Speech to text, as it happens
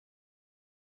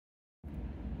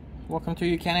Welcome to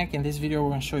UCANIC. In this video,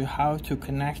 we're going to show you how to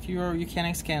connect your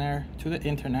UCANIC scanner to the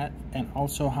internet and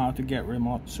also how to get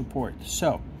remote support.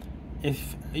 So,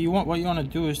 if you want, what you want to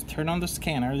do is turn on the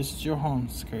scanner. This is your home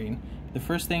screen. The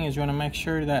first thing is you want to make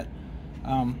sure that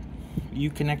you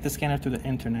connect the scanner to the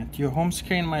internet. Your home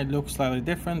screen might look slightly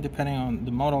different depending on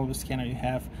the model of the scanner you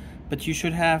have, but you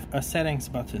should have a settings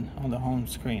button on the home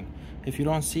screen. If you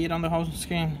don't see it on the home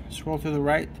screen, scroll to the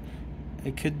right.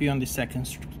 It could be on the second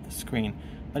screen,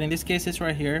 but in this case it's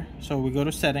right here. So we go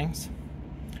to settings,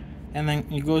 and then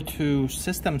you go to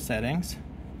system settings,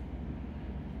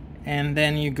 and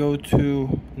then you go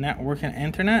to network and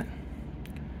internet,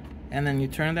 and then you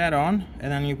turn that on,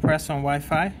 and then you press on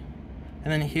Wi-Fi,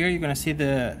 and then here you're going to see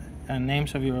the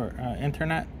names of your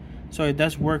internet. So it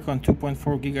does work on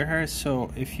 2.4 gigahertz.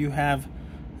 So if you have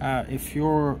if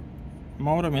your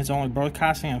modem is only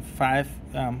broadcasting at 5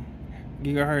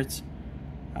 gigahertz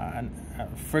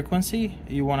frequency,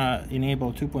 you want to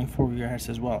enable 2.4 gigahertz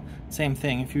as well. Same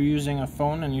thing, if you're using a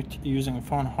phone and you're using a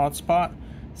phone hotspot,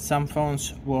 some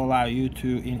phones will allow you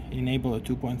to enable a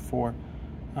 2.4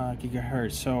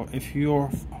 gigahertz. So if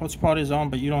your hotspot is on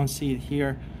but you don't see it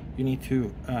here, you need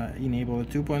to enable a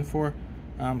 2.4.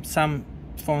 Some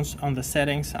phones on the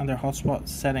settings, under hotspot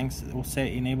settings, will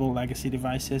say enable legacy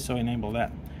devices, so enable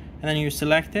that. And then you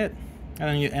select it, and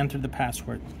then you enter the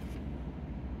password.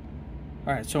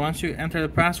 Alright, so once you enter the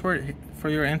password for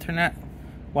your internet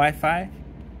Wi-Fi,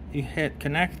 you hit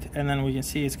connect, and then we can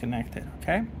see it's connected.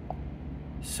 Okay,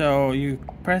 so you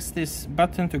press this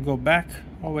button to go back,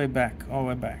 all the way back, all the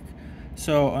way back.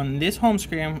 So on this home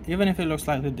screen, even if it looks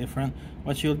slightly different,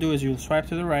 what you'll do is you'll swipe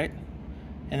to the right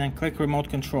and then click remote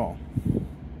control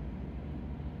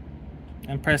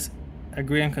and press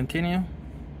agree and continue.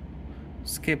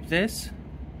 Skip this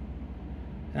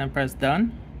and press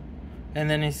done, and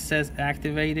then it says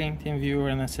activating team viewer,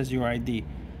 and it says your ID.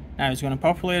 Now it's going to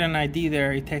populate an ID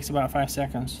there. It takes about 5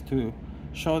 seconds to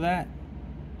show that.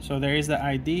 So there is the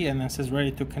ID, and it says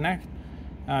ready to connect.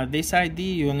 This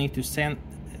ID you'll need to send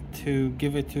to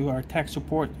give it to our tech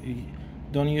support.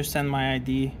 Don't use send my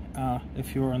ID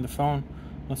if you're on the phone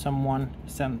with someone.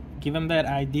 Give them that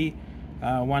ID,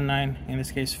 19, in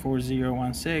this case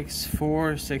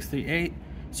 40164638.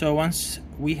 So once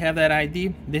we have that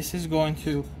ID, this is going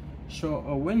to show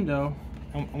a window,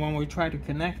 and when we try to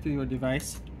connect to your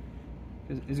device,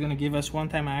 it's going to give us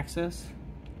one-time access,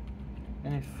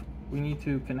 and if we need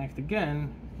to connect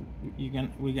again,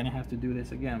 we're going to have to do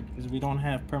this again because we don't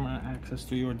have permanent access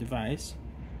to your device.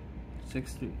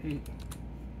 638.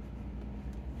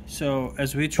 So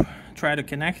as we try to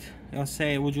connect, it'll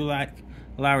say, would you like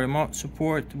allow remote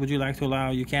support? Would you like to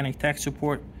allow UCANIC tech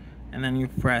support? And then you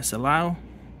press allow,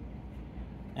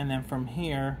 and then from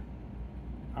here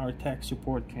our tech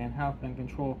support can help and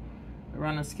control,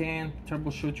 run a scan,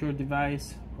 troubleshoot your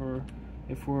device, or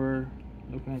if we're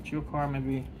looking at your car,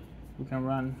 maybe we can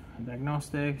run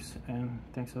diagnostics and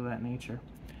things of that nature.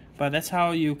 But that's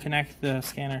how you connect the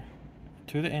scanner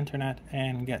to the internet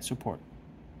and get support.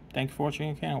 Thank you for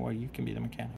watching UCAN, where you can be the mechanic.